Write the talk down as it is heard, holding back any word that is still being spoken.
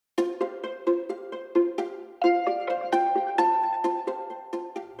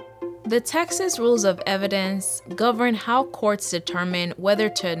The Texas Rules of Evidence govern how courts determine whether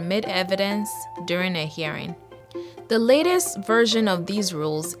to admit evidence during a hearing. The latest version of these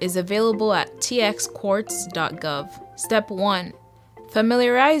rules is available at txcourts.gov. Step 1.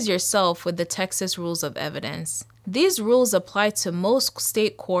 Familiarize yourself with the Texas Rules of Evidence. These rules apply to most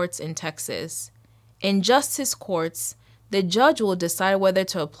state courts in Texas. In justice courts, the judge will decide whether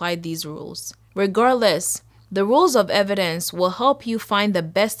to apply these rules. Regardless, the rules of evidence will help you find the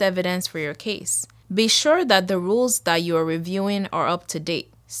best evidence for your case. Be sure that the rules that you are reviewing are up to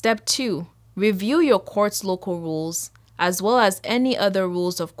date. Step 2. Review your court's local rules, as well as any other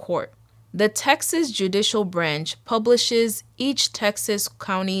rules of court. The Texas Judicial Branch publishes each Texas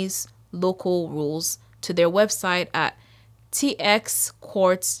county's local rules to their website at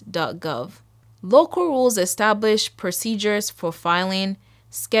txcourts.gov. Local rules establish procedures for filing,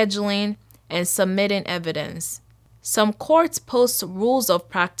 scheduling, and submitting evidence. Some courts post rules of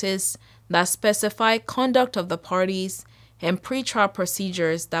practice that specify conduct of the parties and pretrial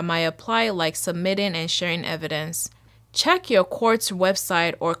procedures that might apply, like submitting and sharing evidence. Check your court's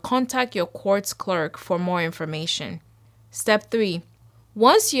website or contact your court's clerk for more information. Step 3.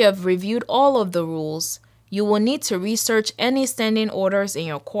 Once you have reviewed all of the rules, you will need to research any standing orders in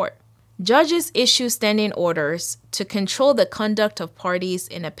your court. Judges issue standing orders to control the conduct of parties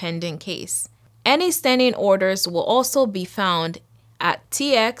in a pending case. Any standing orders will also be found at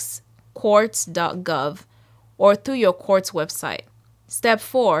txcourts.gov or through your court's website. Step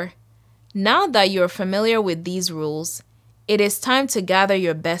 4. Now that you are familiar with these rules, it is time to gather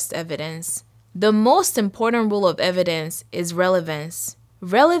your best evidence. The most important rule of evidence is relevance.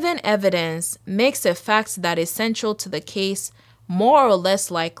 Relevant evidence makes a fact that is central to the case more or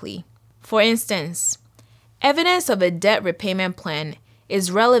less likely. For instance, evidence of a debt repayment plan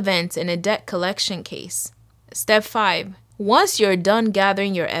is relevant in a debt collection case. Step 5. Once you're done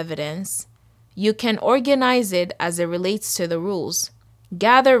gathering your evidence, you can organize it as it relates to the rules.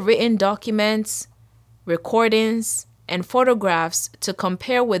 Gather written documents, recordings, and photographs to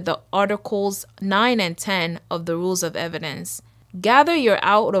compare with the Articles 9 and 10 of the Rules of Evidence. Gather your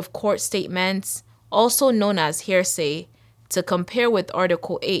out-of-court statements, also known as hearsay, to compare with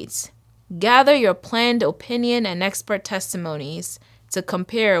Article 8. Gather your planned opinion and expert testimonies to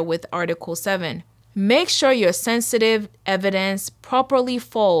compare with Article 7. Make sure your sensitive evidence properly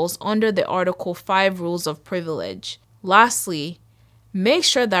falls under the Article 5 Rules of Privilege. Lastly, make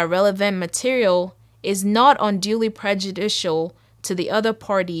sure that relevant material is not unduly prejudicial to the other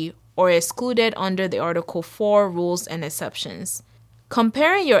party or excluded under the Article 4 Rules and Exceptions.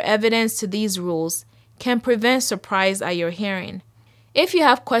 Comparing your evidence to these rules can prevent surprise at your hearing. If you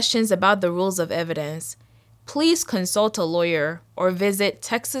have questions about the rules of evidence, please consult a lawyer or visit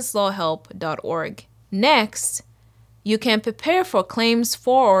texaslawhelp.org. Next, you can prepare for claims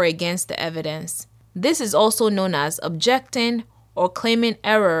for or against the evidence. This is also known as objecting or claiming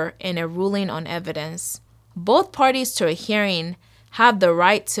error in a ruling on evidence. Both parties to a hearing have the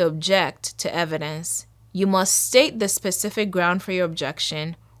right to object to evidence. You must state the specific ground for your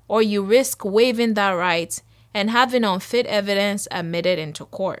objection, or you risk waiving that right and having unfit evidence admitted into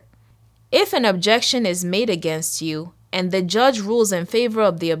court. If an objection is made against you and the judge rules in favor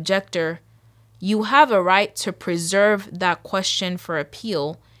of the objector, you have a right to preserve that question for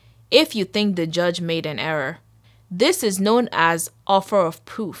appeal if you think the judge made an error. This is known as offer of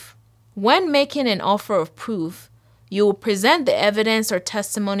proof. When making an offer of proof, you will present the evidence or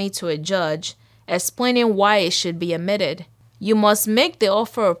testimony to a judge, explaining why it should be admitted. You must make the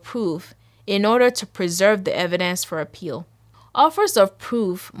offer of proof in order to preserve the evidence for appeal. Offers of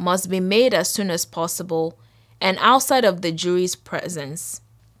proof must be made as soon as possible and outside of the jury's presence.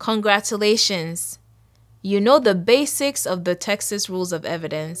 Congratulations! You know the basics of the Texas Rules of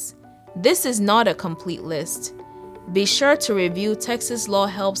Evidence. This is not a complete list. Be sure to review Texas Law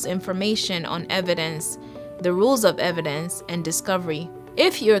Help's information on evidence, the rules of evidence, and discovery.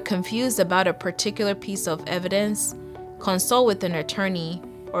 If you're confused about a particular piece of evidence, consult with an attorney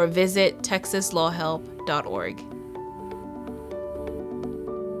or visit texaslawhelp.org.